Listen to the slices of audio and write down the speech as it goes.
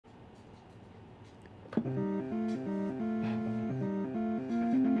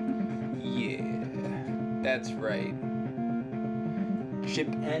That's right. Chip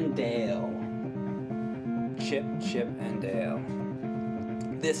and Dale. Chip and Dale.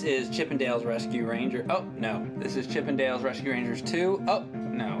 This is Chip and Dale's Rescue Ranger. Oh, no. This is Chip and Dale's Rescue Rangers 2. Oh,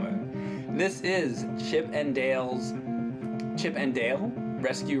 no. This is Chip and Dale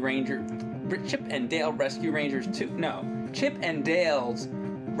Rescue Ranger. Chip and Dale Rescue Rangers 2. No. Chip and Dale's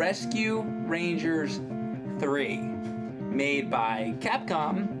Rescue Rangers 3. Made by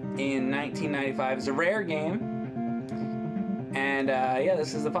Capcom in 1995. It's a rare game. And yeah,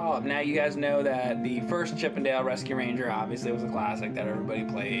 this is the follow-up. Now you guys know that the first Chip and Dale Rescue Ranger obviously was a classic that everybody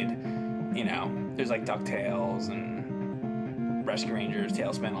played. You know, there's like DuckTales and Rescue Rangers,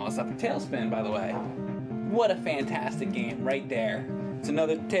 Tailspin, all that stuff. Tailspin, by the way, what a fantastic game right there. It's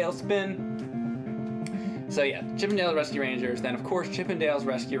another Tailspin. So yeah, Chip and Dale Rescue Rangers. Then of course Chip and Dale's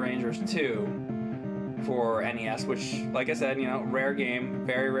Rescue Rangers 2 for NES, which, like I said, you know, rare game,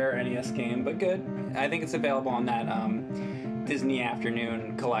 very rare NES game, but good. I think it's available on that Disney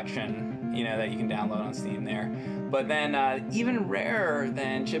Afternoon collection, you know, that you can download on Steam there. But then even rarer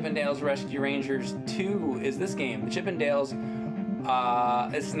than Chip and Dale's Rescue Rangers 2 is this game. The Chip and Dale's,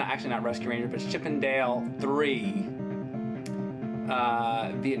 it's actually not Rescue Ranger, but it's Chip and Dale 3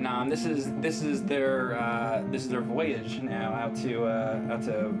 Vietnam. This is their voyage now out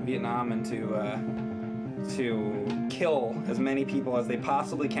to Vietnam and to kill as many people as they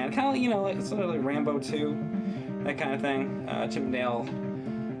possibly can. Kind of, you know, like sort of like Rambo 2. That kind of thing. Chip and Dale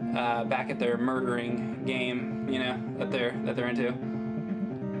back at their murdering game, you know, that they're into.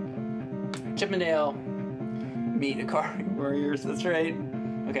 Chip and Dale meet Ikari Warriors. That's right.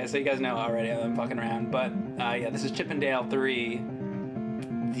 Okay, so you guys know already. I'm fucking around, but yeah, this is Chip and Dale 3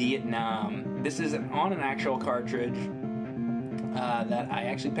 Vietnam. This is on an actual cartridge that I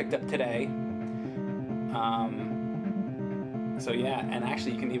actually picked up today. So yeah, and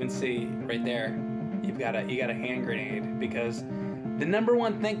actually you can even see right there. You got a hand grenade, because the number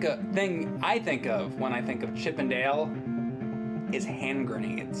one thing I think of when I think of Chip and Dale is hand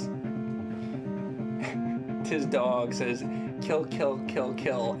grenades. Tis Dog says, kill, kill, kill,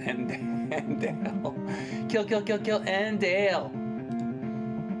 kill, and Dale. Kill, kill, kill, kill, and Dale.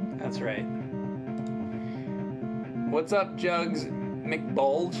 That's right. What's up, Jugs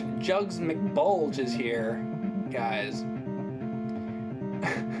McBulge? Jugs McBulge is here, guys.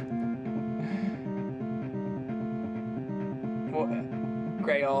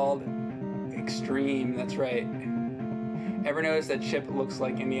 Greyald Extreme, that's right. Ever notice that Chip looks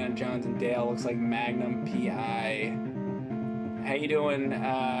like Indiana Jones and Dale looks like Magnum P.I.? How you doing,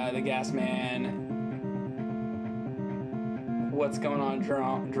 the Gas Man? What's going on,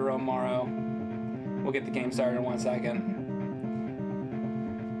 Jerome Morrow? We'll get the game started in 1 second.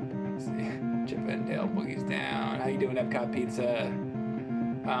 Let's see. Chip and Dale Boogie's down. How you doing, Epcot Pizza?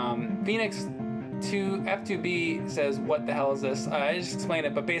 Phoenix F2B says, what the hell is this? I just explained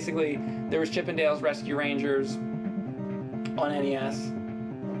it, but basically there was Chip and Dale's Rescue Rangers on NES,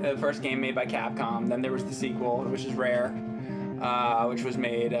 the first game made by Capcom. Then there was the sequel, which is rare, which was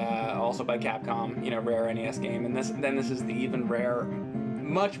made also by Capcom, you know, rare NES game. And then this is the even rare,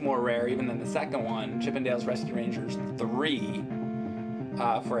 much more rare even than the second one, Chip and Dale's Rescue Rangers 3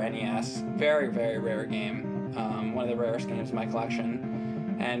 for NES. Very, very rare game. One of the rarest games in my collection.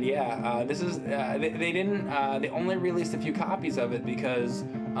 And yeah, this is, they only released a few copies of it because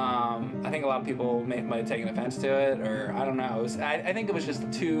I think a lot of people might have taken offense to it, or I don't know. I think it was just a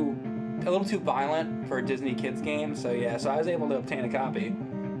little too violent for a Disney kids game. So yeah, so I was able to obtain a copy.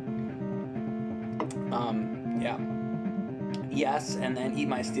 Yeah. Yes, and then Eat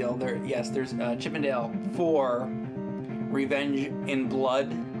My Steel. Yes, there's Chip and Dale 4 Revenge in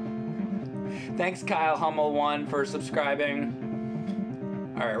Blood. Thanks, Kyle Hummel1 for subscribing.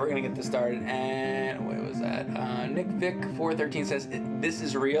 Alright, we're gonna get this started, and what was that? Nick Vic 413 says, this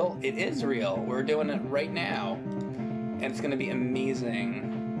is real? It is real. We're doing it right now, and it's gonna be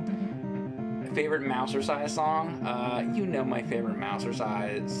amazing. Favorite Mousercise song? You know my favorite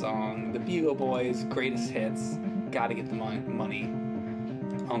Mousercise song, the Bugle Boys' greatest hits. Gotta get the money.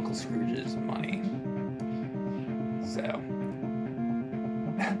 Uncle Scrooge's money. So,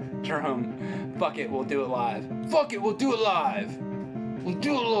 Jerome, fuck it, we'll do it live. Fuck it, we'll do it live! We'll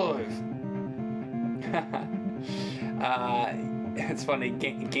do it live! It's funny,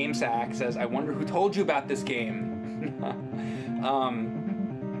 GameSack says, I wonder who told you about this game.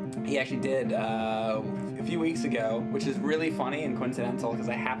 He actually did a few weeks ago, which is really funny and coincidental because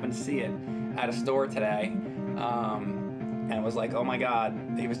I happened to see it at a store today. And it was like, oh my god,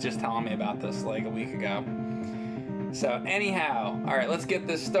 he was just telling me about this like a week ago. So anyhow, alright, let's get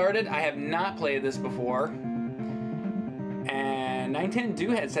this started. I have not played this before. And Nintendo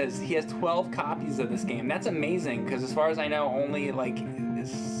Doohead says he has 12 copies of this game. That's amazing, because as far as I know, only like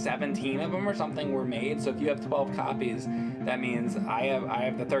 17 of them or something were made. So if you have 12 copies, that means I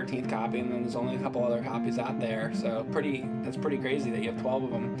have the 13th copy, and then there's only a couple other copies out there. So that's pretty crazy that you have 12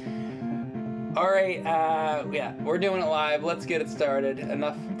 of them. All right, yeah, we're doing it live. Let's get it started.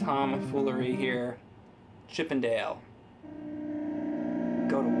 Enough tomfoolery here. Chip and Dale.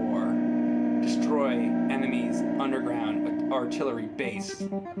 Go to war. Destroy enemies' underground artillery base.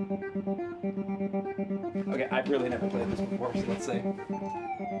 Okay, I've really never played this before, so let's see.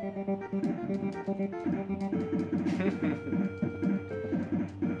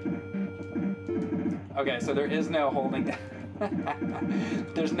 Okay, so there is no holding down.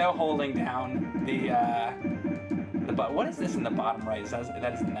 There's no holding down the button. What is this in the bottom right?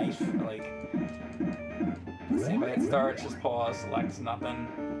 That is knife. Like, let's see if I hit start, just pause, select nothing.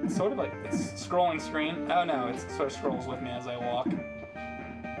 It's sort of like it's scrolling screen. Oh no, it sort of scrolls with me as I walk.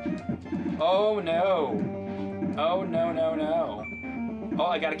 Oh no! Oh no no no! Oh,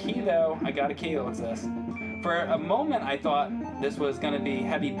 I got a key though. I got a key. What's this? For a moment, I thought this was gonna be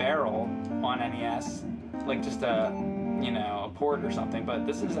Heavy Barrel on NES, like just a, you know, a port or something. But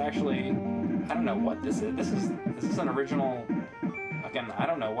this is actually, I don't know what this is. This is an original. Again, I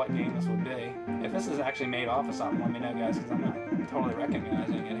don't know what game this would be. If this is actually made off of something, let me know, guys, because I'm not totally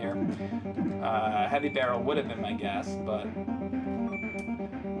recognizing it here. Heavy Barrel would have been my guess, but...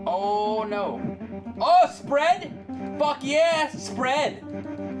 Oh, no. Oh, spread? Fuck yeah, spread!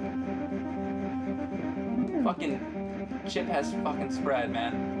 Fucking Chip has fucking spread,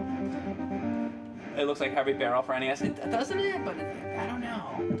 man. It looks like Heavy Barrel for NES. Doesn't it? But I don't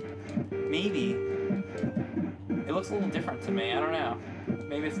know. Maybe. It looks a little different to me. I don't know.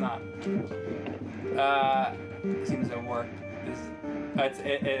 Maybe it's not. Seems to work.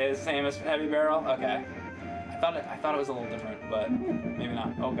 It is the same as Heavy Barrel. Okay. I thought it was a little different, but maybe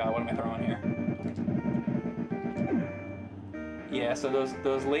not. Oh god, what am I throwing here? Yeah. So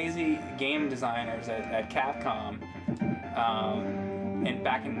those lazy game designers at Capcom,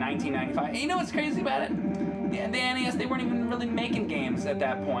 back in 1995. You know what's crazy about it? The NES, they weren't even really making games at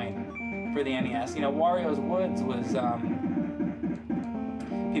that point. For the NES, you know, Wario's Woods was,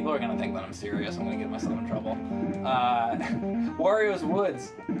 people are gonna think that I'm serious, I'm gonna get myself in trouble. Wario's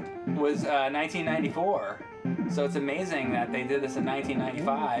Woods was 1994, so it's amazing that they did this in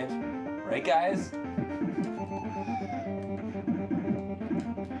 1995, right guys?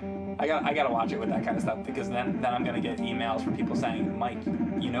 I gotta watch it with that kind of stuff, because then I'm gonna get emails from people saying, Mike,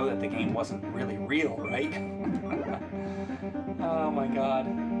 you know that the game wasn't really real, right? Oh my god.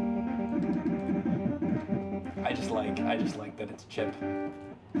 I just like that it's Chip.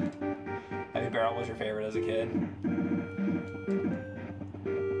 Heavy Barrel was your favorite as a kid.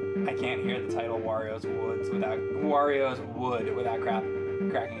 I can't hear the title Wario's Wood without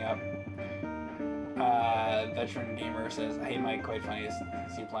cracking up. Veteran Gamer says, "Hey Mike, quite funny to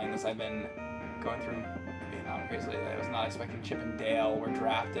see you playing this. I've been going through Vietnam crazily. I was not expecting Chip and Dale were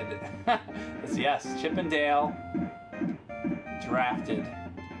drafted." Yes, Chip and Dale drafted.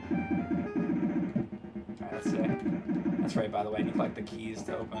 Let's see. That's right, by the way, and you collect the keys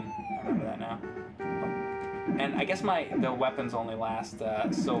to open. I remember that now. And I guess the weapons only last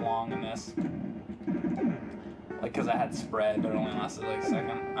so long in this. Like, because I had spread, but it only lasted like a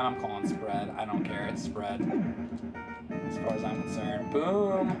second. And I'm calling spread. I don't care, it's spread. As far as I'm concerned.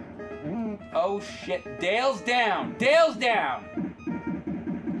 Boom! Oh shit, Dale's down! Dale's down!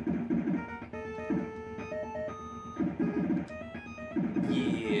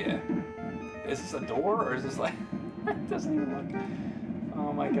 Yeah. Is this a door, or is this like... It doesn't even look...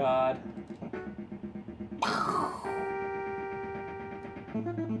 Oh my god.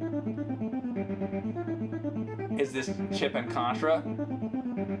 Is this Chip and Contra?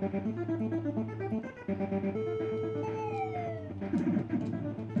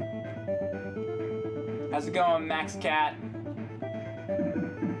 How's it going, Max Cat?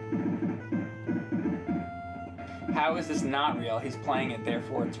 How is this not real? He's playing it,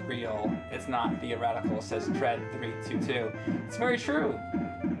 therefore it's real. It's not theoretical, says Tread322. It's very true.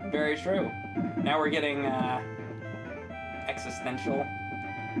 Very true. Now we're getting existential,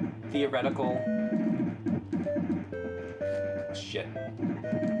 theoretical. Shit.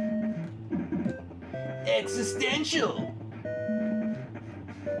 Existential!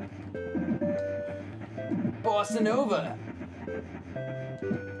 Bossa Nova!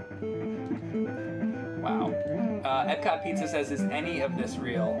 Wow. Epcot Pizza says, is any of this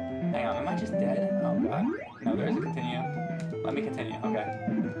real? Hang on, am I just dead? Oh god. No, there is a continue. Let me continue, okay.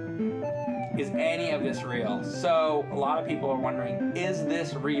 Is any of this real? So, a lot of people are wondering, is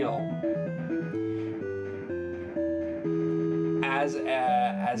this real?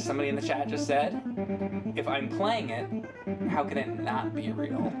 as somebody in the chat just said, if I'm playing it, how can it not be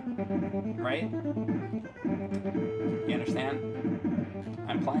real? Right? You understand?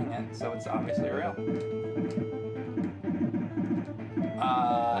 I'm playing it, so it's obviously real.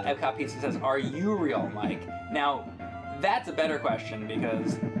 Epcot Pizza says, "Are you real, Mike?" Now, that's a better question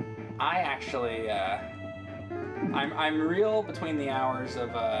because I actually, I'm real between the hours of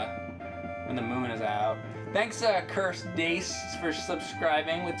when the moon is out. Thanks, Cursed Dace, for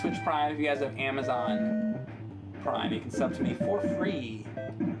subscribing with Twitch Prime. If you guys have Amazon Prime, you can sub to me for free.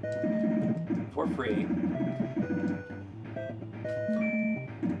 For free.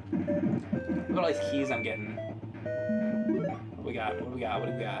 Look at all these keys I'm getting. What do we got? What do we got? What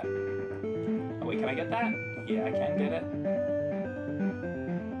do we got? Oh wait, can I get that? Yeah, I can get it.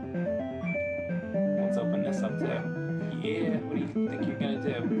 Let's open this up too. Yeah, what do you think you're gonna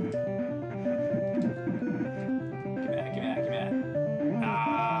do? Give me that, give me that, give me that.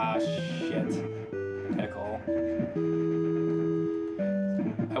 Ah, shit. Pickle.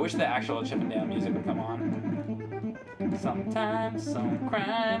 I wish the actual Chip and Dale music would come on. Sometimes some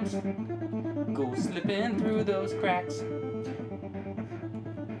crimes go slipping through those cracks.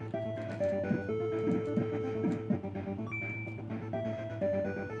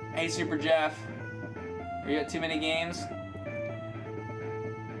 Hey, Super Jeff. Are you at too many games?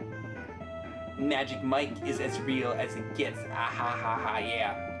 Magic Mike is as real as it gets. Ah ha ha ha,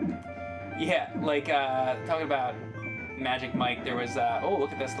 yeah. Yeah, like, talking about Magic Mike, there was, oh,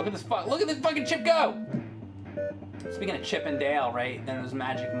 look at this fucking Chip go! Speaking of Chip and Dale, right, then there's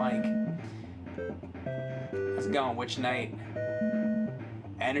Magic Mike. How's it going? Which night?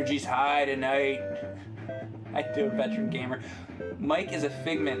 Energy's high tonight. I do, veteran gamer. Mike is a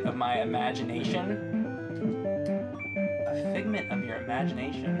figment of my imagination. A figment of your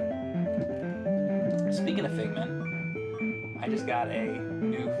imagination. Speaking of figment, I just got a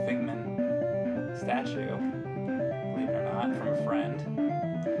new figment statue, believe it or not, from a friend,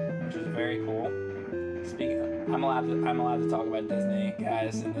 which is very cool. Speaking of, I'm allowed to talk about Disney,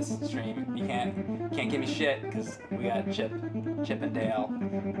 guys, in this stream. You can't give me shit because we got Chip and Dale,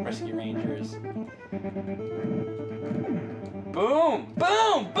 Rescue Rangers. Boom!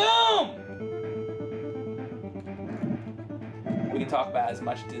 Boom! Boom! We can talk about as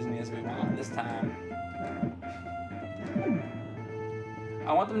much Disney as we want this time.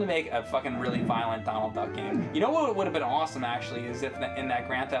 I want them to make a fucking really violent Donald Duck game. You know what would have been awesome, actually, is if in that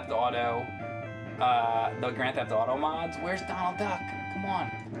Grand Theft Auto, the Grand Theft Auto mods, where's Donald Duck? Come on.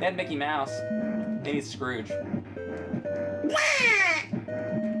 They had Mickey Mouse. They need Scrooge.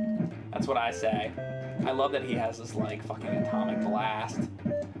 That's what I say. I love that he has this, like, fucking atomic blast.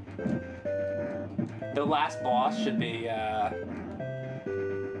 The last boss should be,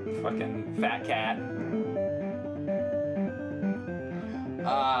 fucking Fat Cat.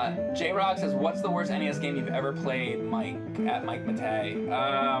 J-Rock says, "What's the worst NES game you've ever played, Mike?" At Mike Matei.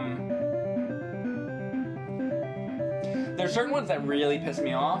 There's certain ones that really piss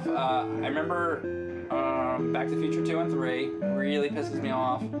me off. I remember Back to the Future 2 and 3 really pisses me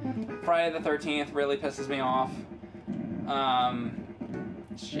off. Friday the 13th really pisses me off.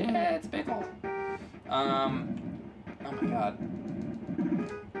 Shit, it's Pickle. Oh my god.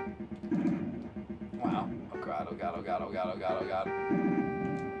 Wow. Oh god, oh god, oh god, oh god, oh god, oh god.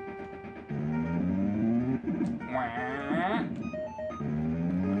 Oh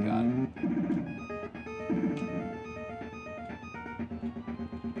my god.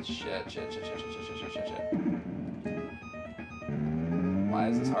 Shit. Why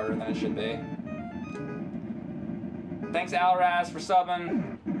is this harder than it should be? Thanks, Alraz, for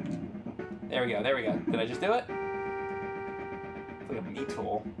subbing. There we go. Did I just do it? It's like a meat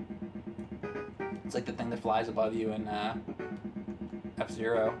tool. It's like the thing that flies above you in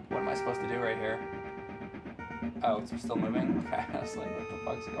F-Zero. What am I supposed to do right here? Oh, it's still moving? Okay, I was like, what the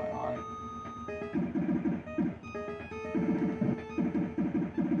fuck's going on?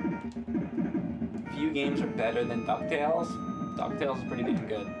 Few games are better than DuckTales. DuckTales is pretty damn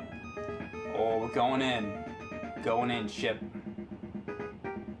good. Oh, we're going in. Going in, Chip.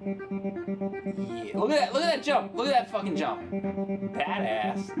 Yeah. Look at that jump. Look at that fucking jump.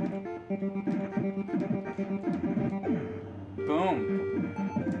 Badass. Boom.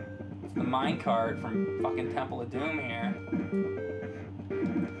 It's the minecart from fucking Temple of Doom here.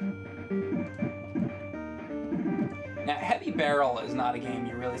 Now, Heavy Barrel is not a game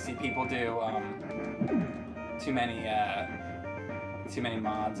you really see people do too many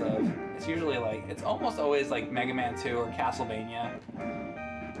mods of. It's usually like, it's almost always like Mega Man 2 or Castlevania.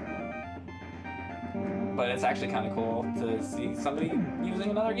 But it's actually kind of cool to see somebody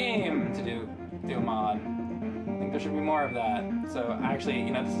using another game to do a mod. think there should be more of that. So actually,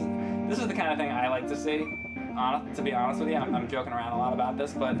 you know, this is the kind of thing I like to see. To be honest with you, I'm joking around a lot about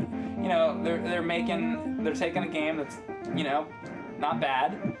this, but you know, they're taking a game that's, you know, not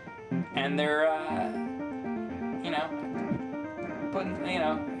bad, and they're you know, putting, you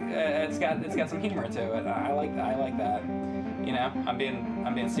know, it's got some humor to it. I like that. You know, I'm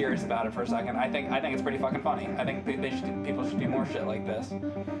being serious about it for a second. I think it's pretty fucking funny. I think people should do more shit like this.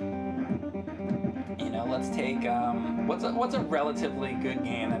 You know, let's take what's a relatively good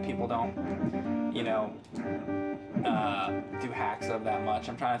game that people don't, you know, do hacks of that much.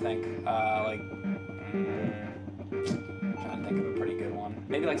 I'm trying to think, I'm trying to think of a pretty good one.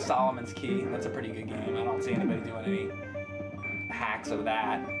 Maybe like Solomon's Key. That's a pretty good game. I don't see anybody doing any hacks of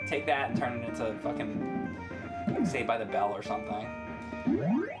that. Take that and turn it into fucking Saved by the Bell or something.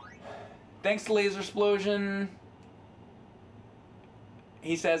 Thanks to Laser Explosion.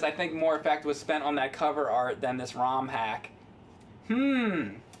 He says, I think more effect was spent on that cover art than this ROM hack.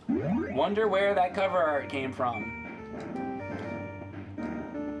 Wonder where that cover art came from.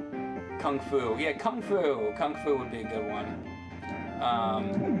 Kung Fu. Yeah, Kung Fu. Kung Fu would be a good one.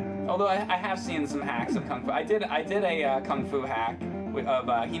 Although I have seen some hacks of Kung Fu. I did a Kung Fu hack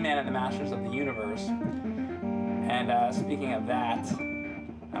of He-Man and the Masters of the Universe. And speaking of that,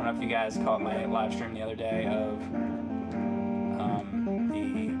 I don't know if you guys caught my live stream the other day of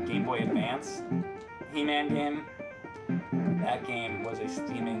the Game Boy Advance He-Man game. That game was a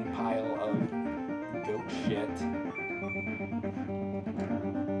steaming pile of goat shit.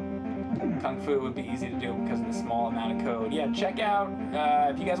 Kung Fu would be easy to do because of the small amount of code. Yeah, check out,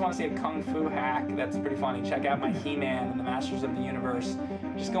 if you guys want to see a Kung Fu hack, that's pretty funny, check out my He-Man and the Masters of the Universe.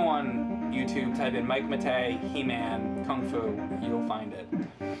 Just go on YouTube, type in Mike Matei, He-Man, Kung Fu, you'll find it.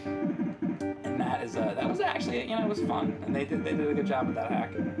 And that was actually, you know, it was fun, and they did a good job with that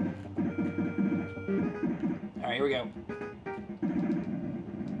hack. All right, here we go.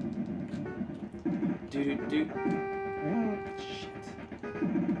 Shit.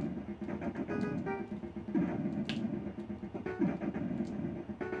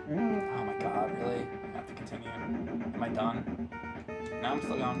 Oh my god, really? I have to continue. Am I done? No, I'm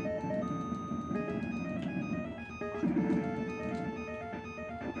still going.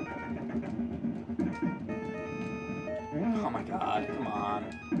 Oh my god, come on.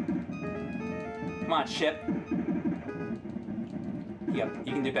 Come on, Chip. Yep,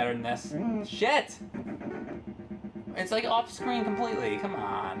 you can do better than this. Shit! It's like off screen completely. Come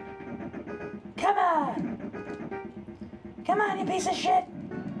on. Come on! Come on, you piece of shit!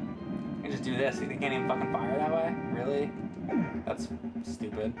 I can just do this. You can't even fucking fire that way? Really? That's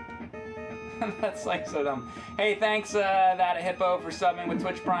stupid. That's like so dumb. Hey, thanks that Hippo for subbing with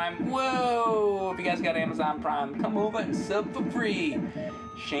Twitch Prime. Whoa! If you guys got Amazon Prime, come over and sub for free.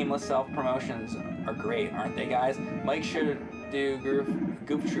 Shameless self-promotions are great, aren't they, guys? Mike should do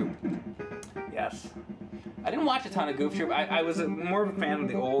Goof Troop. Yes. I didn't watch a ton of Goof Troop. I was more of a fan of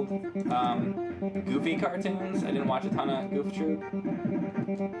the old Goofy cartoons. I didn't watch a ton of Goof Troop.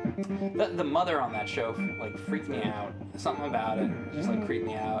 The mother on that show like freaked me out. Something about it just like creeped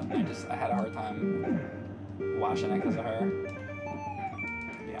me out, and I had a hard time watching it because of her.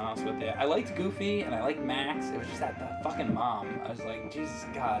 To be honest with you, I liked Goofy and I liked Max. It was just that fucking mom. I was like, Jesus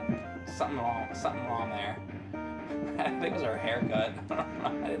God, something wrong there. I think it was her haircut.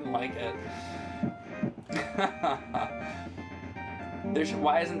 I didn't like it.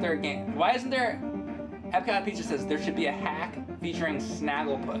 Why isn't there a game? Why isn't there? Epcot Pizza says there should be a hack featuring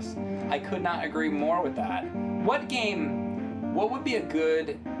Snagglepuss. I could not agree more with that. What would be a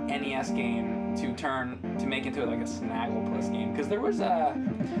good NES game to make into like a Snagglepuss game? Because there was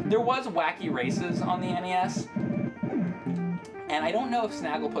Wacky Races on the NES, and I don't know if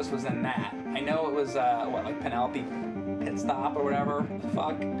Snagglepuss was in that. I know it was like Penelope Pit Stop or whatever the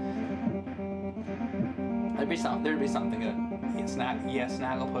fuck. There'd be something good. Yeah,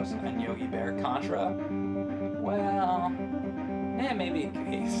 Snagglepuss and Yogi Bear. Contra. Well, yeah, maybe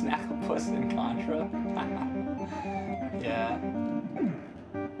Snagglepuss and Contra. Yeah.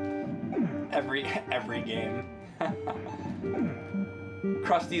 Every game.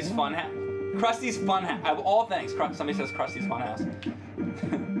 Krusty's Funhouse. Krusty's Funhouse. Of all things, somebody says Krusty's Funhouse.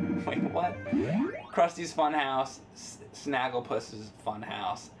 Wait, what? Krusty's Funhouse. Snagglepuss's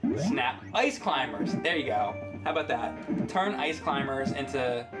Funhouse. Ice Climbers. There you go. How about that? Turn Ice Climbers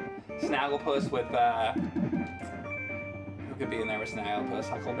into Snagglepuss with who could be in there with Snagglepuss?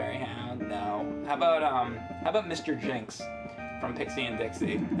 Huckleberry Hound? No. How about Mr. Jinx from Pixie and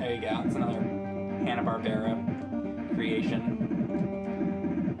Dixie? There you go. It's another Hanna-Barbera creation.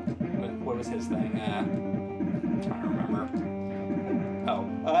 What was his thing? I'm trying to remember. Oh,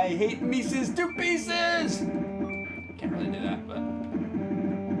 I hate Mises to pieces! can't really do that, but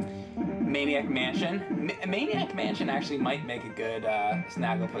Maniac Mansion. Maniac Mansion actually might make a good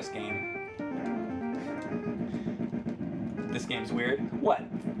Snagglepuss game. This game's weird. What?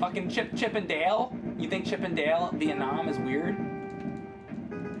 Fucking Chip and Dale? You think Chip and Dale Vietnam is weird?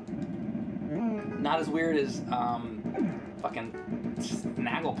 Not as weird as fucking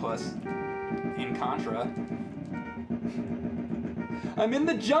Snagglepuss in Contra. I'm in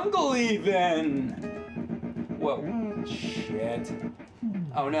the jungle even! Whoa. Shit.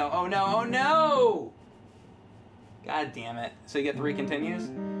 Oh no, oh no, oh no! God damn it. So you get 3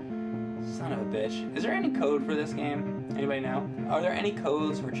 continues? Son of a bitch. Is there any code for this game? Anybody know? Are there any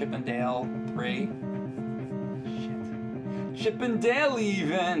codes for Chip and Dale 3? Shit. Chip and Dale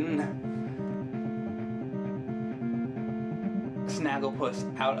even! Snagglepuss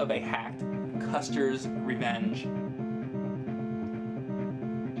out of a hacked Custer's Revenge.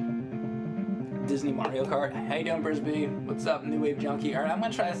 Disney Mario Kart. How you doing, Brisbane? What's up, New Wave Junkie? Alright, I'm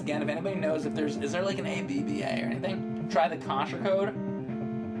gonna try this again. If anybody knows if is there like an ABBA or anything? Try the Contra code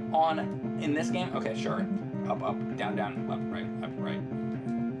in this game. Okay, sure. Up, up, down, down, left, right, right.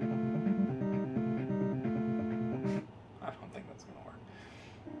 I don't think that's gonna work.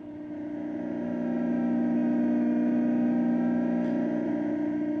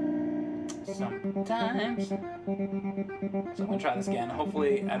 Sometimes. So I'm gonna try this again.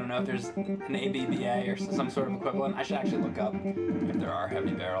 Hopefully, I don't know if there's an ABBA or some sort of equivalent. I should actually look up if there are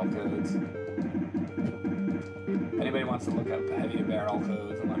heavy barrel codes. If anybody wants to look up heavy barrel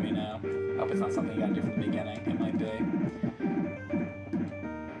codes, and let me know. I hope it's not something you gotta do from the beginning. It might be.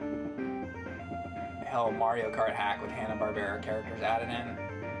 Hell, Mario Kart hack with Hanna-Barbera characters added in.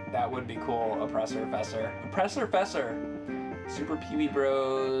 That would be cool. Oppressor Fessor. Oppressor Fessor. Super Pee-wee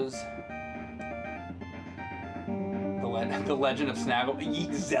Bros. The Legend of Snaggle.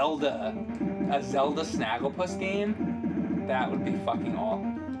 Zelda. A Zelda Snagglepuss game? That would be fucking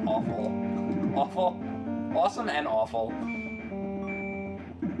awful. Awful. Awesome and awful.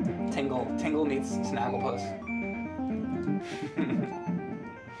 Tingle meets Snagglepuss.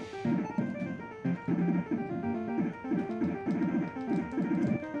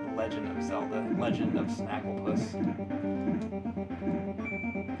 Legend of Zelda. Legend of Snagglepuss.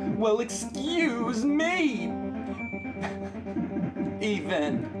 Well, excuse me!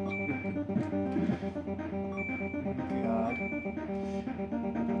 Even. God.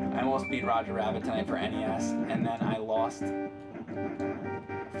 I almost beat Roger Rabbit tonight for NES, and then I lost.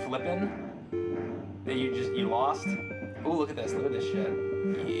 Flippin'? You lost? Oh, look at this! Look at this shit!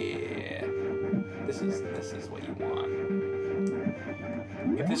 Yeah. This is what you want.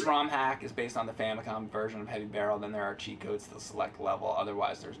 If this ROM hack is based on the Famicom version of Heavy Barrel, then there are cheat codes to the select level.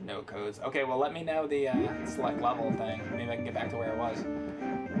 Otherwise, there's no codes. Okay, well, let me know the select level thing. Maybe I can get back to where it was.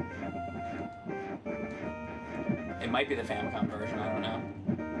 It might be the Famicom version. I don't know.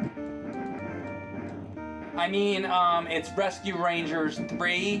 I mean, it's Rescue Rangers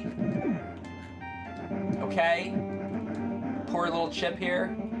 3. Okay? Poor little Chip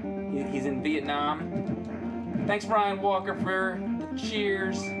here. He's in Vietnam. Thanks, Brian Walker, for the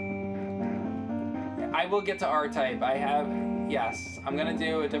cheers. I will get to R-Type. I have... Yes. I'm gonna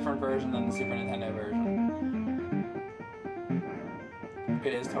do a different version than the Super Nintendo version.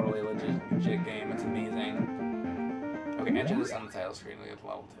 It is totally a legit game. It's amazing. Okay, enter this on the title screen. We get to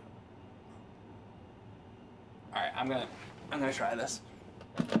level 2. Alright, I'm gonna try this.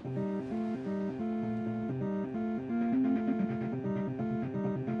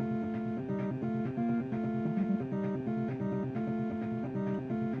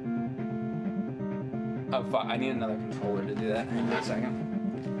 Oh fuck, I need another controller to do that. Hang on a second.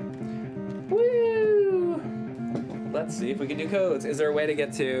 Woo! Let's see if we can do codes. Is there a way to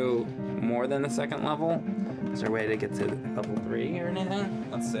get to more than the second level? Is there a way to get to level 3 or anything?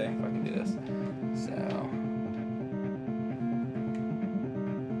 Let's see if I can do this. So...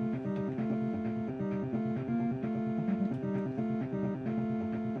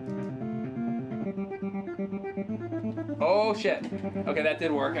 Oh shit. Okay, that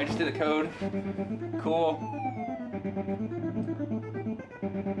did work. I just did a code. Cool.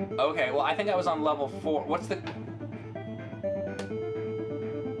 Okay, well I think I was on level 4. What's the...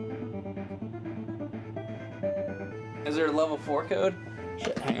 Is there a level 4 code?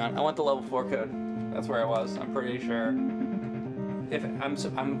 Shit, hang on. I want the level 4 code. That's where I was. I'm pretty sure. I'm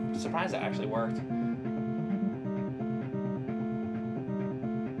surprised that actually worked.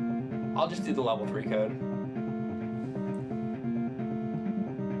 I'll just do the level 3 code.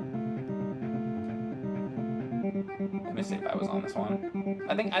 Let me see if I was on this one.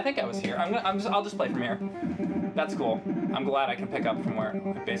 I think I was here. I'll just play from here. That's cool. I'm glad I can pick up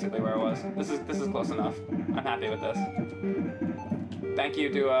from basically where I was. This is close enough. I'm happy with this. Thank you,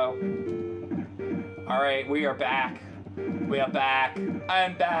 Duo. All right, we are back. We are back.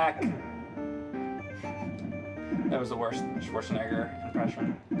 I'm back. That was the worst Schwarzenegger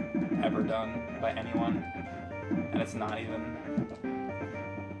impression ever done by anyone, and it's not even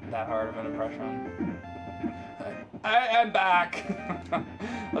that hard of an impression. I am back.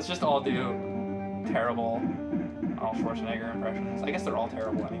 Let's just all do terrible Arnold Schwarzenegger impressions. I guess they're all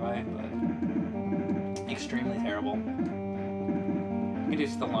terrible anyway, but extremely terrible. You can do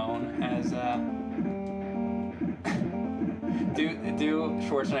Stallone as do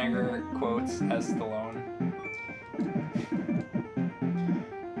Schwarzenegger quotes as Stallone.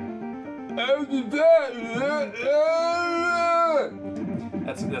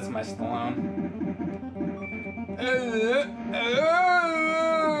 That's my Stallone.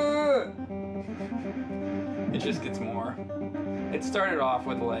 It just gets more. It started off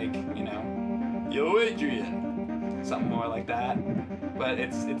with like, you know, yo Adrian, something more like that, but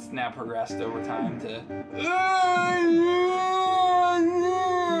it's now progressed over time to.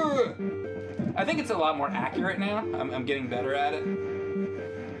 I think it's a lot more accurate now. I'm getting better at it.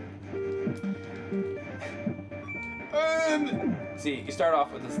 See, you start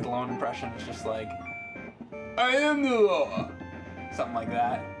off with a Stallone impression. It's just like, I am the law, something like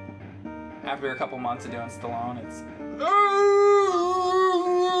that. After a couple months of doing Stallone, it's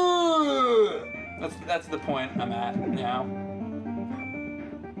that's the point I'm at now.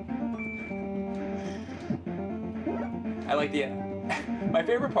 I like the my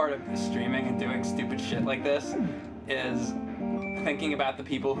favorite part of streaming and doing stupid shit like this is thinking about the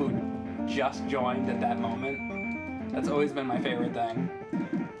people who just joined at that moment. That's always been my favorite thing.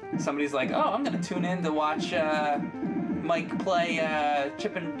 Somebody's like, oh, I'm gonna tune in to watch Mike play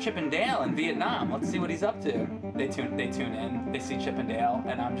Chip and Dale in Vietnam. Let's see what he's up to. They tune in, they see Chip and Dale,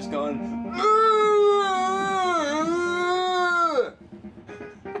 and I'm just going.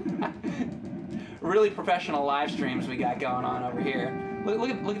 Really professional live streams we got going on over here. Look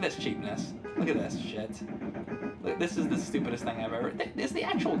at this cheapness. Look at this shit. Look, this is the stupidest thing I've ever. Is the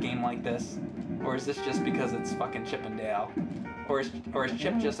actual game like this? Or is this just because it's fucking Chip and Dale? Or is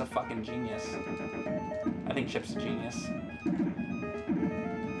Chip just a fucking genius? I think Chip's a genius.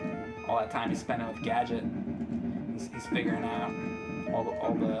 All that time he's spending with Gadget, he's figuring out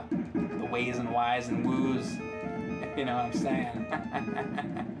all the ways and whys and woos. If you know what I'm saying.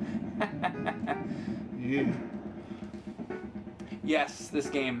 Yeah. Yes, this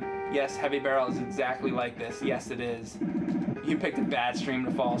game. Yes, Heavy Barrel is exactly like this. Yes, it is. You picked a bad stream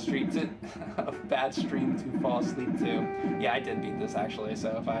to fall asleep to. A bad stream to fall asleep to. Yeah, I did beat this actually.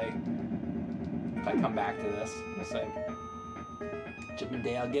 So if I come back to this, I'll say Chip and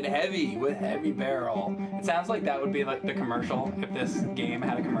Dale get heavy with Heavy Barrel. It sounds like that would be like the commercial if this game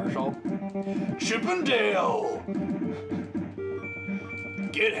had a commercial. Chip and Dale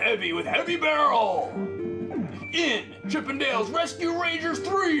get heavy with Heavy Barrel. In Chip and Dale's Rescue Rangers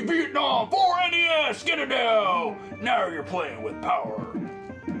 3 Vietnam for NES, get it now! Now you're playing with power.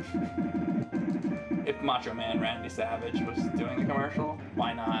 If Macho Man Randy Savage was doing the commercial,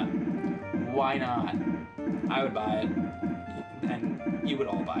 why not? Why not? I would buy it, and you would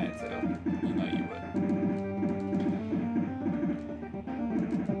all buy it too. You know you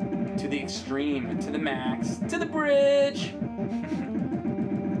would. To the extreme, to the max, to the bridge!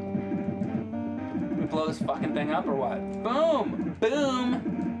 Blow this fucking thing up or what? Boom!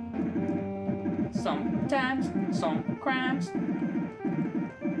 Boom! Sometimes, some crimes.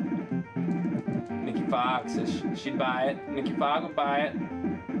 Nikki Fox says she'd buy it. Nikki Fox would buy it.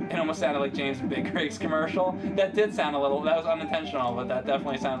 It almost sounded like James Big Rig's commercial. That did sound a little, that was unintentional, but that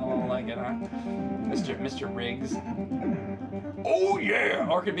definitely sounded a little like it, huh? Mr. Riggs. Oh yeah!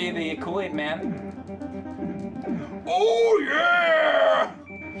 Or it could be the Kool-Aid Man. Oh yeah!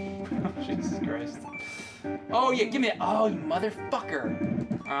 Jesus Christ. Oh yeah, give me that. Oh, you motherfucker.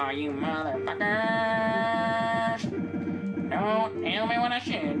 Oh, you motherfuckers. Don't tell me what I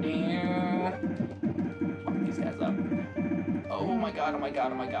should do. Fuck these guys up. Oh my god, oh my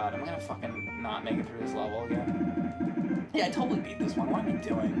god, oh my god. I'm gonna fucking not make it through this level again. Yeah, I totally beat this one. What am I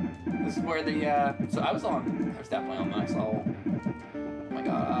doing? This is where the, so I was definitely on the next level. Oh my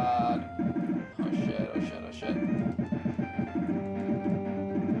god. Oh shit, oh shit, oh shit.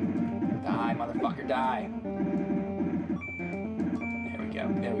 Die, motherfucker, die.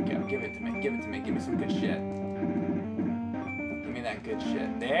 There we go. Give it to me. Give it to me. Give me some good shit. Give me that good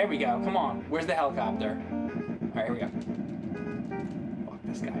shit. There we go. Come on. Where's the helicopter? Alright, here we go. Fuck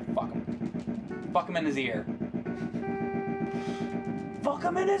this guy. Fuck him. Fuck him in his ear. Fuck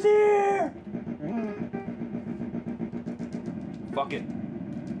him in his ear! Fuck it.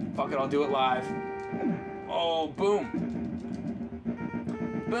 Fuck it, I'll do it live. Oh, boom.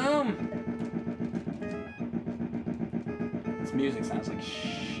 Boom! This music sounds like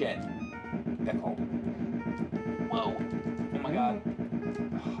shit. Pickle. Whoa! Oh my god.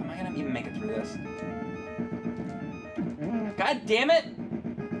 Oh, am I gonna even make it through this? God damn it!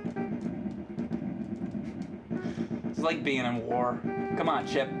 It's like being in war. Come on,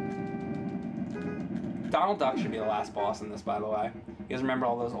 Chip. Donald Duck should be the last boss in this, by the way. You guys remember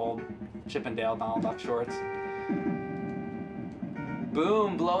all those old Chip and Dale Donald Duck shorts?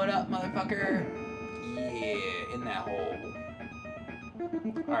 Boom! Blow it up, motherfucker! Yeah, in that hole.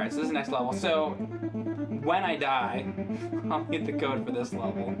 Alright, so this is the next level. So, when I die, I'll get the code for this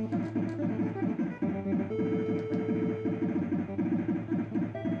level.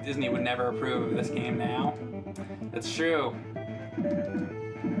 Disney would never approve of this game now. That's true.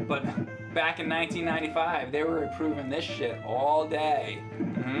 But back in 1995, they were approving this shit all day.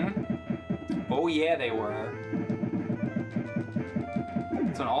 Mm-hmm. Oh yeah, they were.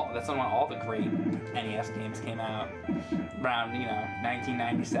 That's when all the great NES games came out. Around, you know,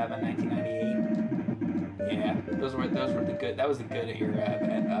 1997, 1998. Yeah, those were the good. That was the good era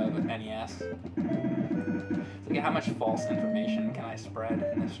of NES. Look at how much false information can I spread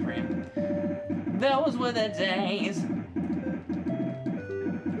in this stream. Those were the days.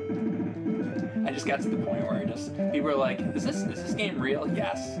 I just got to the point where people were like, is this game real?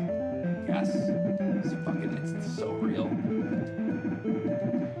 Yes. Yes. It's so real.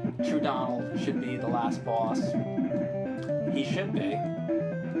 True Donald should be the last boss. He should be. I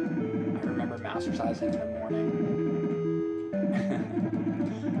remember mastercizing in the morning.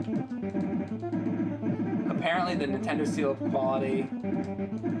 Apparently the Nintendo seal of quality...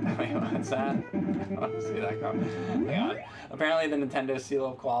 Wait, what's that? I want to see that go. Hang on. Apparently the Nintendo seal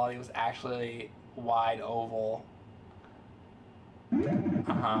of quality was actually wide oval.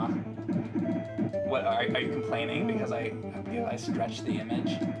 Uh-huh. What, are you complaining because I stretched the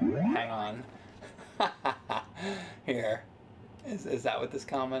image? Hang on. Here. Is that what this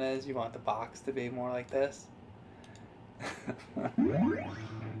comment is? You want the box to be more like this? Oh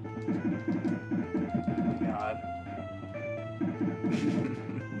God.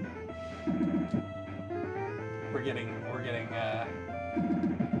 we're getting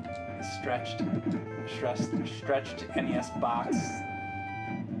stretched NES box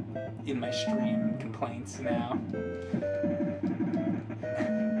in my stream complaints now.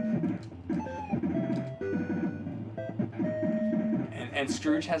 And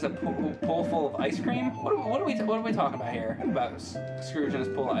Scrooge has a pool full of ice cream. What are we talking about here? About Scrooge and his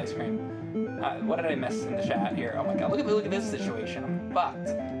pool of ice cream? What did I miss in the chat here? Oh my God! Look at this situation. I'm fucked.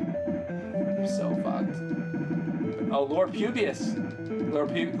 I'm so fucked. Oh, Lord Pubius. Lord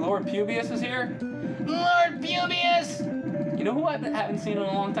Pubius is here. Lord Pubius. You know who I haven't seen in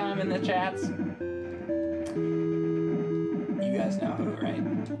a long time in the chats? You guys know who, right?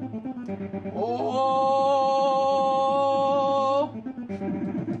 Oh!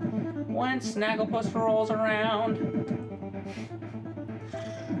 When Snagglepuss rolls around.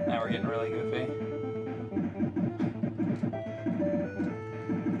 Now we're getting really goofy.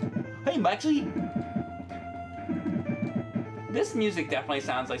 Hey, Maxie! This music definitely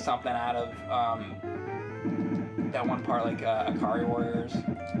sounds like something out of that one part, like Akari Warriors.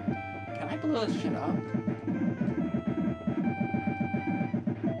 Can I blow this shit up?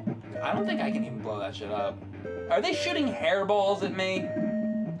 I don't think I can even blow that shit up. Are they shooting hairballs at me?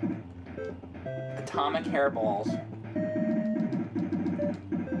 Atomic hairballs.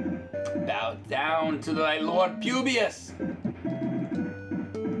 Bow down to thy Lord Pubius!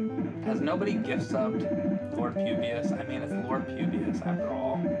 Has nobody gift subbed Lord Pubius? I mean, it's Lord Pubius after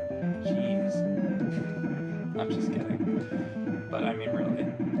all. Jeez. I'm just kidding. But I mean, really.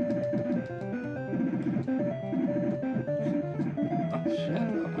 Oh shit,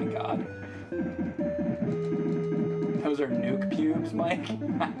 oh my God. Those are nuke pubes, Mike?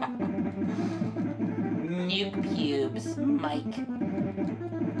 Nuke pubes, Mike.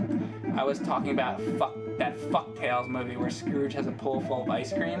 I was talking about that Fucktails movie where Scrooge has a pool full of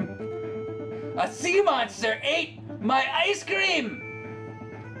ice cream. A sea monster ate my ice cream!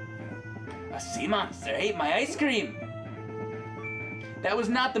 A sea monster ate my ice cream! That was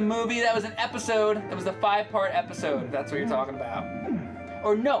not the movie, that was an episode. That was the 5-part episode, if that's what you're talking about.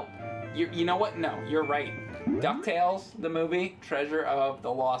 Or no, you know what? No, you're right. DuckTales, the movie, Treasure of the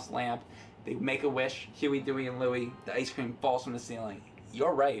Lost Lamp. They make a wish, Huey, Dewey, and Louie. The ice cream falls from the ceiling.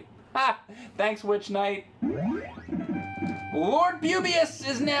 You're right. Ha! Thanks, Witch Knight. Lord Pubius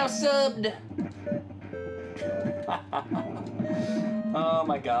is now subbed. Oh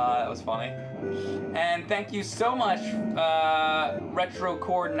my God, that was funny. And thank you so much,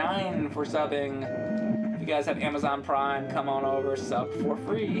 RetroCore9 for subbing. If you guys have Amazon Prime, come on over, sub for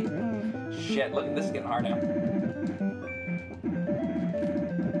free. Shit, look, this is getting hard now.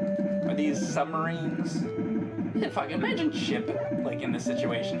 Are these submarines? Yeah, fuck, imagine Chip, like, in this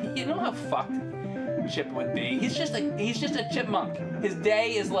situation. You know how fucked Chip would be? He's just a chipmunk. His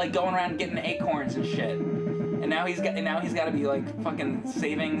day is like going around getting acorns and shit. And now he's got to be like fucking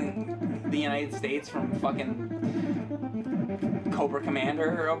saving the United States from fucking Cobra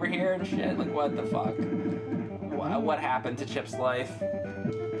Commander over here and shit. Like, what the fuck? What happened to Chip's life?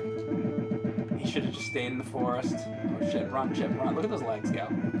 He should have just stayed in the forest. Oh shit, run, Chip, run. Look at those legs go.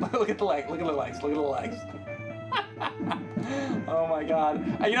 Look at the legs, look at the legs, look at the legs. Oh my god.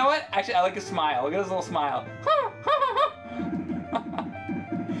 You know what? Actually, I like his smile. Look at his little smile.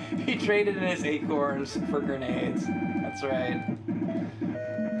 He traded in his acorns for grenades. That's right.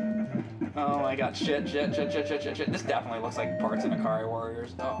 Oh my god, shit. This definitely looks like parts in Akari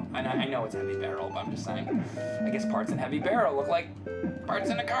Warriors. Oh, I know it's Heavy Barrel, but I'm just saying. I guess parts in Heavy Barrel look like parts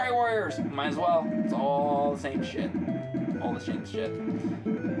in Akari Warriors. Might as well. It's all the same shit. All the same shit.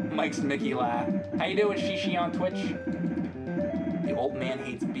 Mike's Mickey laugh. How you doing, Shishi on Twitch? The old man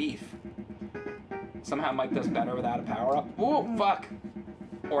hates beef. Somehow Mike does better without a power-up. Ooh, fuck.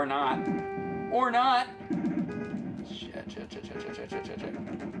 Or not. Or not. Shit. Oh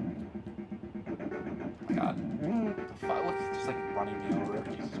my god. Fuck, look, it's just like running me over.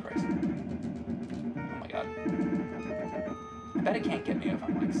 Jesus Christ. Oh my god. I bet it can't get me if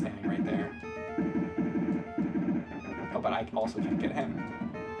I'm like standing right there. Oh, but I also can't get him.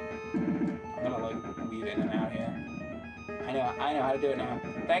 I'm gonna like weave in and out here. I know how to do it now.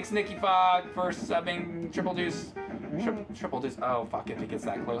 Thanks, Nicky Fogg, for subbing Triple Deuce. Triple Deuce. Oh, fuck, if he gets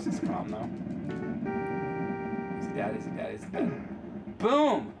that close, it's a problem, though. He's dead.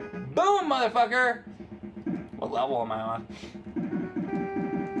 Boom! Boom, motherfucker! What level am I on?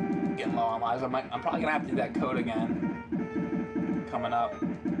 I'm getting low on lives. I'm probably gonna have to do that code again. Coming up.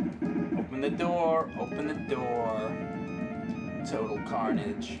 Open the door. Open the door. Total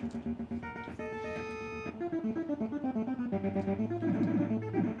carnage.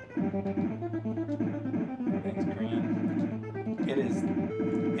 Everything's green. It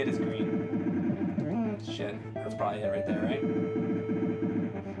is green. Shit. That's probably it right there, right?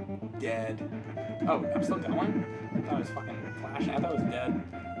 Dead. Oh, I'm still going? I thought it was fucking flashing. I thought it was dead.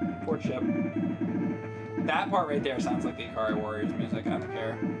 Poor Chip. That part right there sounds like the Akari Warriors music. I don't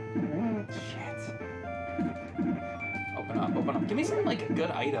care. Shit. Open up. Give me some, like,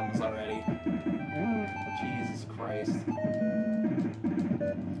 good items already. Jesus Christ.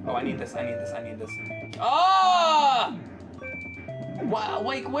 Oh, I need this. Oh! Wow,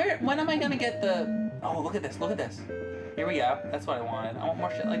 like, when am I gonna get the... Oh, look at this. Here we go. That's what I wanted. I want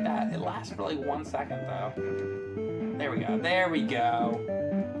more shit like that. It lasts for like 1 second, though. There we go.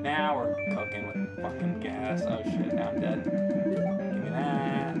 Now we're cooking with fucking gas. Oh, shit. Now I'm dead. Give me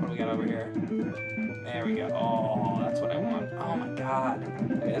that. What do we got over here? There we go. Oh, that's what I want. Oh, my God.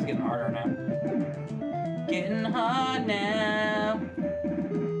 Okay, it's getting harder now. Getting hard now.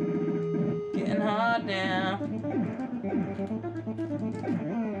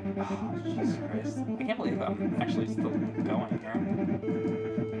 Oh, Jesus Christ. I can't believe I'm actually still going here.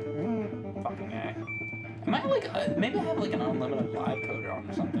 Fucking A. Am I like, maybe I have like an unlimited live code on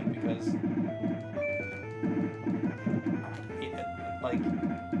or something, because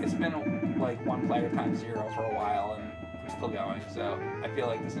it's been like 1 player times 0 for a while and I'm still going, so I feel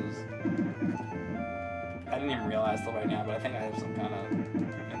like this is, I didn't even realize till right now, but I think I have some kind of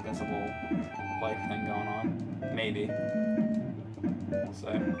invincible life thing going on. Maybe. We'll see.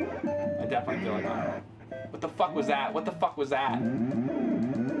 I definitely feel like I'm... What the fuck was that?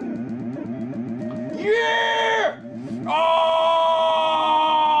 Yeah! Oh!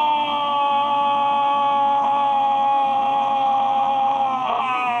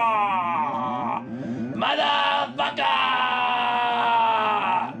 Motherfucker!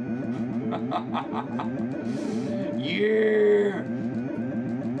 Yeah!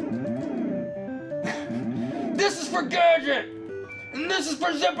 This is for Gadget! And this is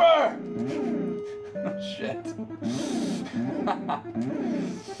for Zipper! Oh, shit.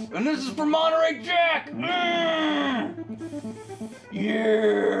 And this is for Monterey Jack!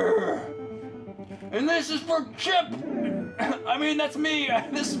 Yeah! And this is for Chip! I mean, that's me!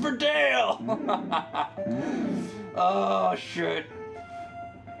 This is for Dale! Oh, shit.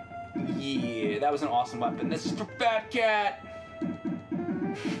 Yeah, that was an awesome weapon. This is for Fat Cat!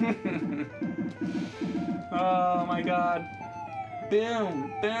 Oh my god.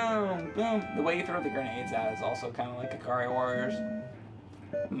 Boom, boom, boom. The way you throw the grenades at is also kind of like Akari Warriors.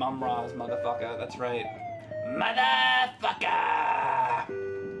 Mumra's motherfucker, that's right. Motherfucker!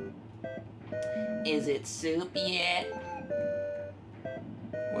 Is it soup yet?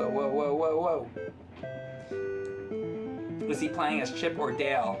 Whoa, whoa, whoa, whoa, whoa. Was he playing as Chip or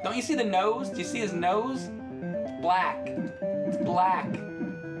Dale? Don't you see the nose? Do you see his nose? Black. It's black.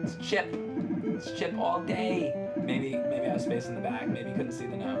 It's Chip. It's Chip all day. Maybe I was facing the back. Maybe you couldn't see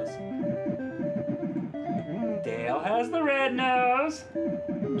the nose. Dale has the red nose.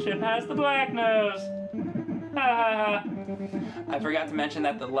 Chip has the black nose. I forgot to mention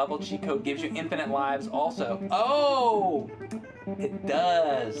that the level cheat code gives you infinite lives also. Oh! It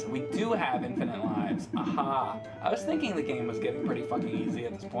does. We do have infinite lives. Aha. I was thinking the game was getting pretty fucking easy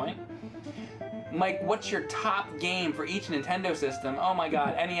at this point. Mike, what's your top game for each Nintendo system? Oh my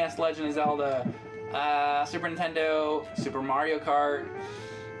god. NES, Legend of Zelda, Super Nintendo, Super Mario Kart,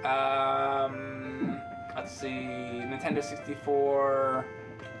 let's see, Nintendo 64,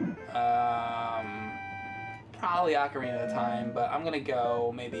 probably Ocarina of Time, but I'm gonna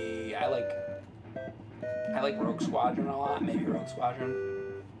go maybe, I like Rogue Squadron a lot, maybe Rogue Squadron,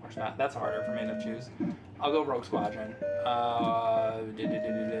 or not, that's harder for me to choose. I'll go Rogue Squadron.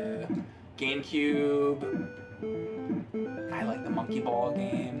 GameCube, I like the Monkey Ball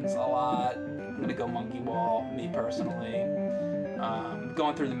games a lot. I'm gonna go Monkey Ball, me personally.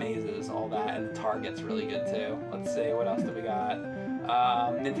 Going through the mazes, all that, and the Target's really good too. Let's see, what else do we got?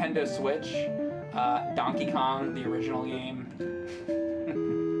 Nintendo Switch, Donkey Kong, the original game,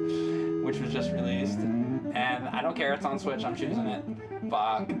 which was just released. And I don't care, it's on Switch, I'm choosing it.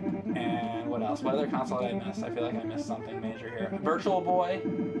 Fuck. And what else? What other console did I miss? I feel like I missed something major here. Virtual Boy.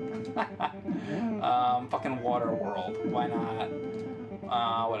 Fucking Waterworld. Why not?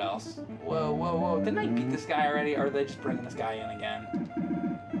 What else? Whoa, whoa, whoa. Didn't I beat this guy already? Or are they just bringing this guy in again?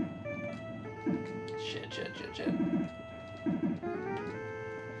 Shit.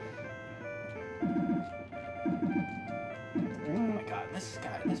 Oh my god, this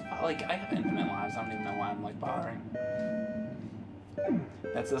guy, like, I have infinite lives. I don't even know why I'm, like, bothering.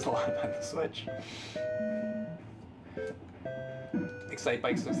 That says a lot about the Switch.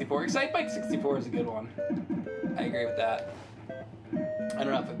 Excitebike 64. Excitebike 64 is a good one. I agree with that. I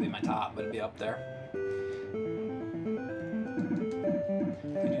don't know if it'd be my top, but it'd be up there.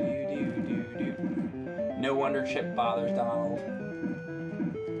 No wonder Chip bothers Donald.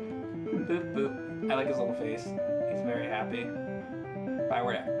 Boop, boop. I like his little face. He's very happy. If I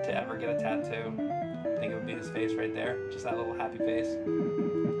were to ever get a tattoo, I think it would be his face right there. Just that little happy face.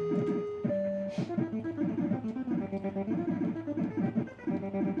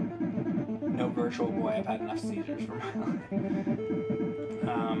 No Virtual Boy. I've had enough seizures for my life.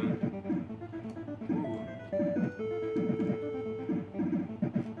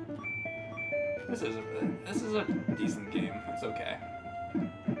 This is a decent game. It's okay.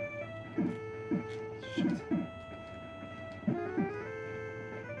 Shit.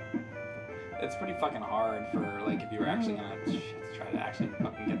 It's pretty fucking hard for, like, if you were actually gonna try to actually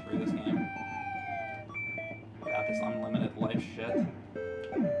fucking get through this game without this unlimited life shit.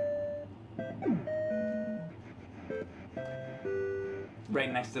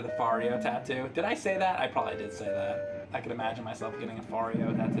 Right next to the Fario tattoo. Did I say that? I probably did say that. I could imagine myself getting a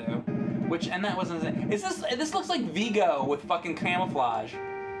Fario tattoo. And that wasn't... This looks like Vigo with fucking camouflage.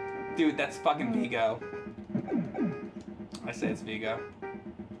 Dude, that's fucking Vigo. I say it's Vigo.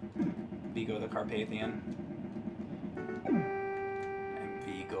 Vigo the Carpathian. And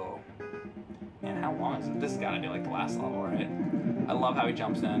Vigo. Man, how long is it? This has got to be like the last level, right? I love how he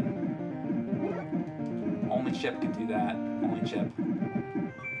jumps in. Only Chip could do that. Only Chip.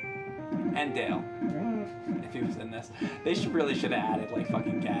 And Dale. If he was in this. They really should have added like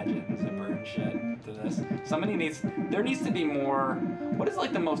fucking Gadget and Zipper and shit to this. There needs to be more, what is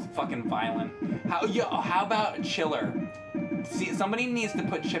like the most fucking violent? How about Chiller? See, somebody needs to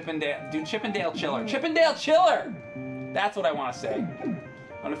put Chip and Dale, do Chip and Dale Chiller. Chip and Dale Chiller! That's what I want to say.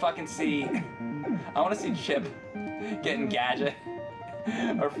 I want to fucking see, I want to see Chip getting Gadget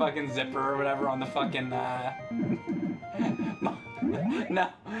or fucking Zipper or whatever on the fucking, no,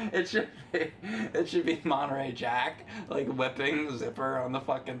 it should be Monterey Jack, like whipping Zipper on the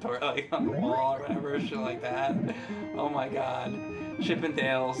fucking like on the wall or whatever, shit like that. Oh my god. Chip and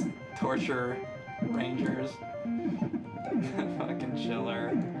Dale's Torture Rangers. Fucking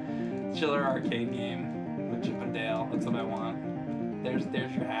Chiller arcade game with Chip and Dale. That's what I want. There's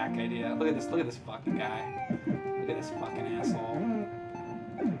your hack idea. Look at this fucking guy. Look at this fucking asshole.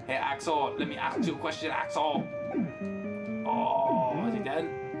 Hey Axel, let me ask you a question, Axel. Oh, is he dead?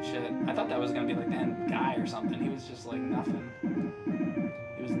 Shit. I thought that was gonna be like the end guy or something. He was just like nothing.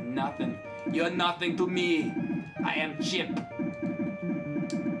 He was nothing. You're nothing to me. I am Chip.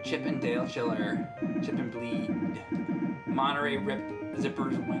 Chip and Dale Chiller. Chip and Bleed. Monterey ripped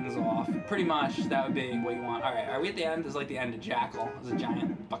Zipper's wings off. Pretty much, that would be what you want. Alright, are we at the end? This is like the end of Jackal. Is a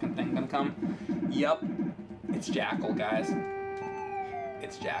giant fucking thing gonna come? Yup. It's Jackal, guys.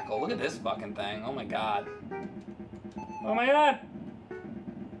 It's Jackal. Look at this fucking thing. Oh my god. Oh my god!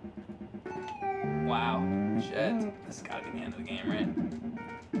 Wow. Shit. This has gotta be the end of the game, right?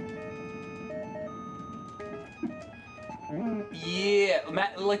 Yeah.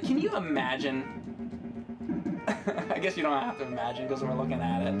 Like, can you imagine? I guess you don't have to imagine because we're looking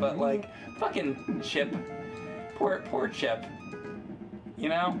at it, but like, fucking Chip. Poor Chip. You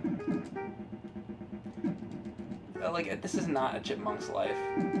know? Like, this is not a chipmunk's life.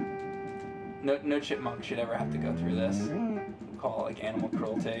 No chipmunk should ever have to go through this. We'll call it like animal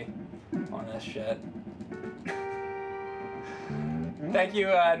cruelty on this shit. Thank you,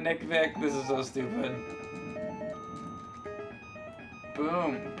 Nick Vic. This is so stupid.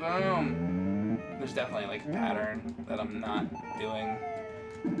 Boom, boom. There's definitely like a pattern that I'm not doing.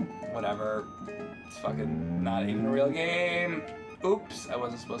 Whatever. It's fucking not even a real game. Oops, I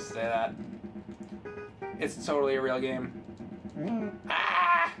wasn't supposed to say that. It's totally a real game.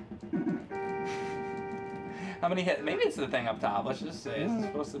 Ah! How many hits? Maybe it's the thing up top. Let's just say it's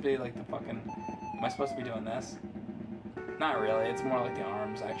supposed to be like the fucking... Am I supposed to be doing this? Not really. It's more like the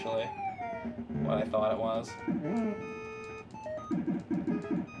arms, actually. What I thought it was.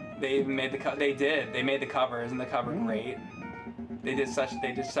 They even made the They did. They made the cover. Isn't the cover great? They did such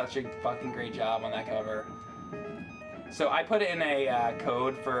a fucking great job on that cover. So I put it in a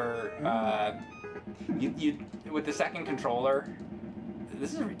code for you with the second controller.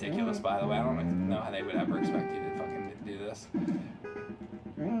 This is ridiculous, by the way. I don't know how they would ever expect you to fucking do this.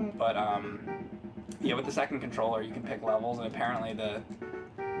 But yeah, with the second controller, you can pick levels, and apparently the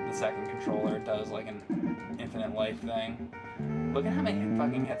second controller does like an infinite life thing. Look at how many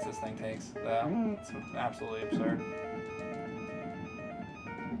fucking hits this thing takes, though. It's absolutely absurd.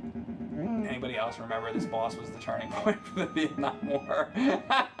 Anybody else remember this boss was the turning point for the Vietnam War?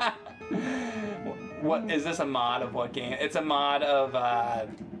 What is this a mod of what game? It's a mod of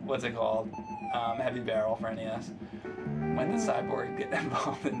what's it called? Heavy Barrel for NES. When did Cyborg get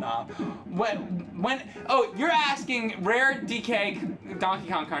involved in Nom? When? Oh, you're asking. Rare DK Donkey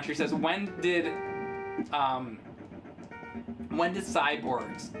Kong Country says when did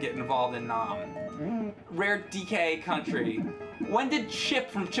Cyborgs get involved in Nom? Rare DK Country. When did Chip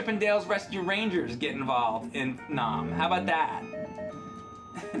from Chip and Dale's Rescue Rangers get involved in Nom? How about that?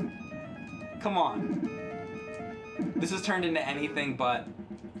 Come on. This has turned into anything but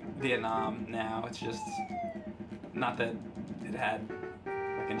Vietnam now. It's just... Not that it had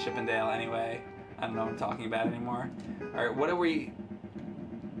fucking Chip and Dale anyway. I don't know what I'm talking about anymore. Alright, what are we...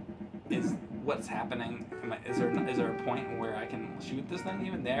 What's happening? Is there a point where I can shoot this thing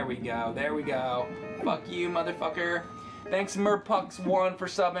even? There we go. There we go. Fuck you, motherfucker. Thanks, Merpucks1 for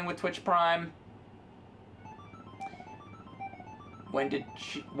subbing with Twitch Prime. When did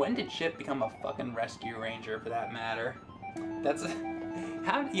Chip become a fucking Rescue Ranger, for that matter? That's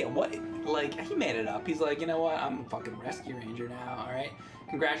what? Like, he made it up. He's like, you know what? I'm a fucking Rescue Ranger now. All right.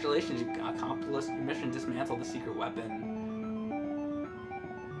 Congratulations, you accomplished your mission. Dismantle the secret weapon.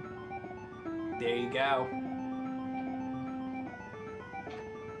 There you go.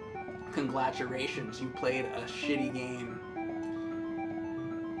 Congratulations, you played a shitty game.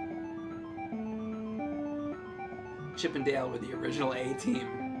 Chip and Dale were the original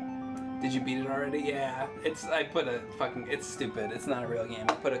A-Team. Did you beat it already? Yeah. It's stupid. It's not a real game.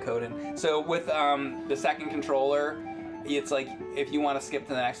 I put a code in. So with the second controller, it's like if you want to skip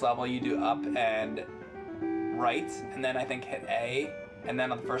to the next level, you do up and right, and then I think hit A, and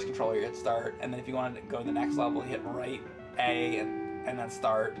then on the first controller you hit start, and then if you want to go to the next level, you hit right, A, and then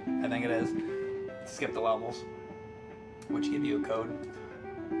start. I think it is. Skip the levels, which give you a code.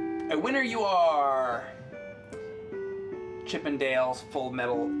 A winner you are! Chip and Dale's Full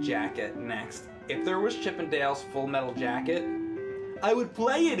Metal Jacket next. If there was Chip and Dale's Full Metal Jacket, I would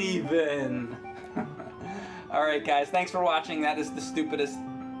play it even! Alright guys, thanks for watching. That is the stupidest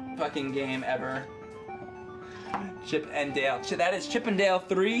fucking game ever. Chip and Dale. That is Chip and Dale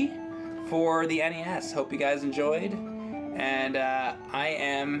 3 for the NES. Hope you guys enjoyed. And I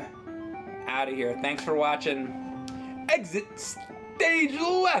am out of here. Thanks for watching. Exit stage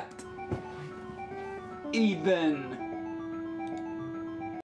left. Even.